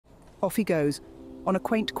Off he goes, on a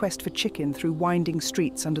quaint quest for chicken through winding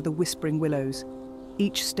streets under the whispering willows.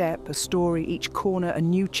 Each step a story, each corner a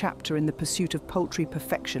new chapter in the pursuit of poultry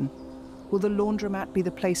perfection. Will the laundromat be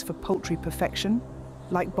the place for poultry perfection?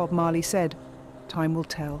 Like Bob Marley said, time will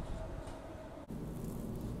tell.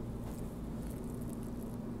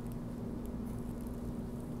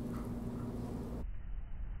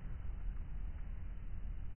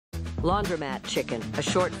 Laundromat Chicken, a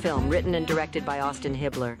short film written and directed by Austin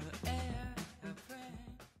Hibbler.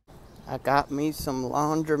 I got me some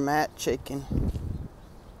laundromat chicken.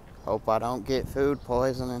 Hope I don't get food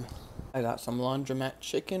poisoning. I got some laundromat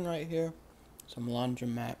chicken right here, some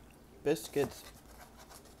laundromat biscuits,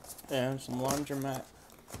 and some laundromat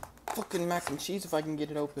fucking mac and cheese if I can get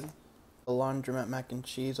it open. The laundromat mac and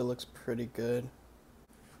cheese, it looks pretty good.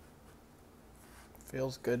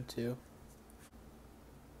 Feels good too.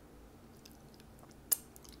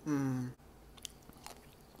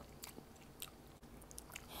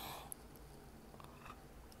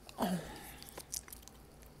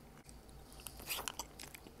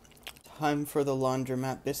 Time for the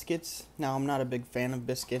laundromat biscuits. Now, I'm not a big fan of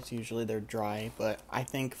biscuits. Usually they're dry, but I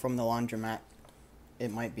think from the laundromat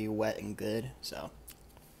it might be wet and good, so.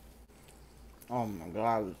 Oh my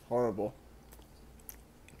god, it's horrible.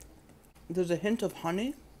 There's a hint of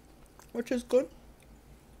honey, which is good.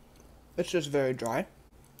 It's just very dry.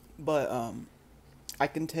 But, I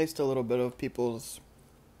can taste a little bit of people's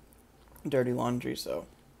dirty laundry, so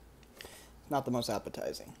it's not the most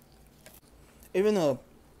appetizing. Even the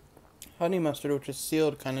honey mustard, which is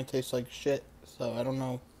sealed, kind of tastes like shit, so I don't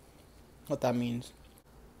know what that means.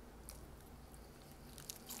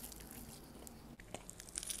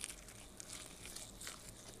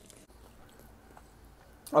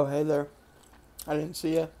 Oh, hey there. I didn't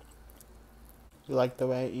see ya. You like the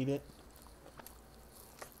way I eat it?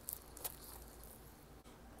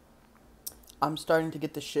 I'm starting to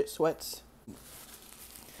get the shit sweats.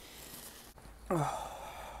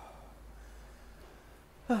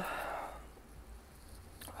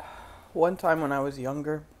 One time when I was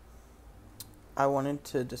younger, I wanted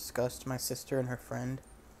to disgust my sister and her friend.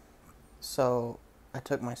 So I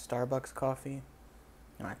took my Starbucks coffee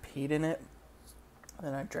and I peed in it.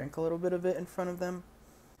 And I drank a little bit of it in front of them.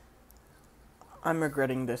 I'm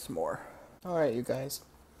regretting this more. Alright, you guys.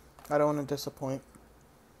 I don't want to disappoint.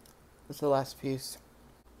 This is the last piece.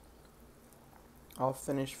 I'll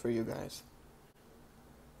finish for you guys.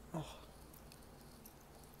 Oh.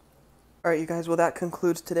 Alright, you guys, well, that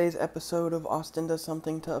concludes today's episode of Austin Does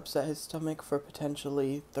Something to Upset His Stomach for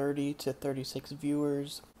potentially 30 to 36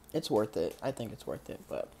 viewers. It's worth it. I think it's worth it,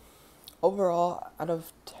 but overall, out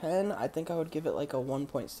of 10, I think I would give it like a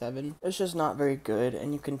 1.7. It's just not very good,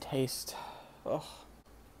 and you can taste,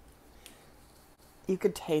 you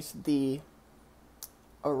could taste the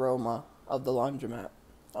aroma of the laundromat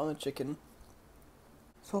on the chicken.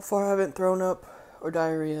 So far, I haven't thrown up or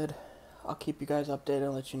diarrheaed. I'll keep you guys updated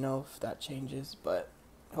and let you know if that changes, but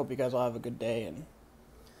hope you guys all have a good day, and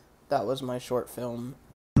that was my short film.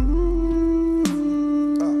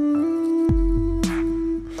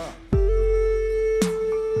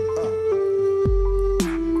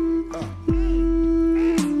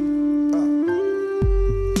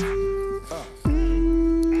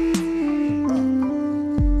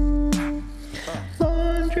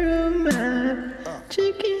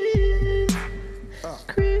 Chicken,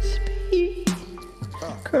 Krispy,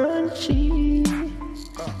 Krunchy,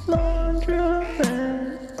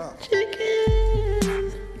 laundromat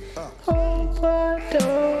chicken. Hope I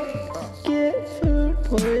don't get food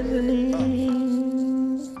poisoning.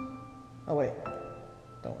 Oh wait,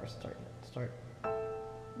 don't restart. Start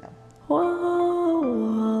now. Whoa,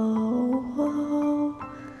 whoa, whoa,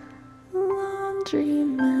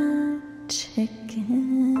 laundromat chicken.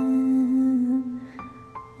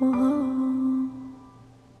 Whoa.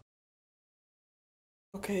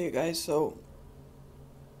 Okay, you guys, so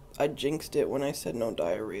I jinxed it when I said no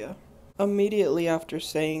diarrhea. Immediately after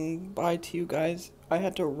saying bye to you guys, I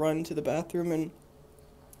had to run to the bathroom, and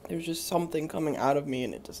there's just something coming out of me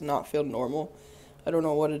and it does not feel normal. I don't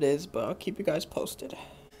know what it is, but I'll keep you guys posted.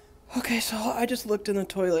 Okay, so I just looked in the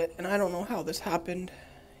toilet and I don't know how this happened.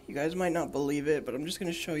 You guys might not believe it, but I'm just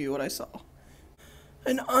going to show you what I saw.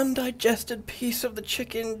 An undigested piece of the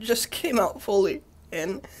chicken just came out fully,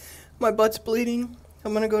 and my butt's bleeding.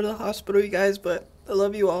 I'm gonna go to the hospital, you guys, but I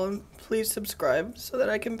love you all, and please subscribe so that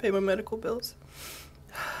I can pay my medical bills.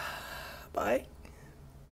 Bye.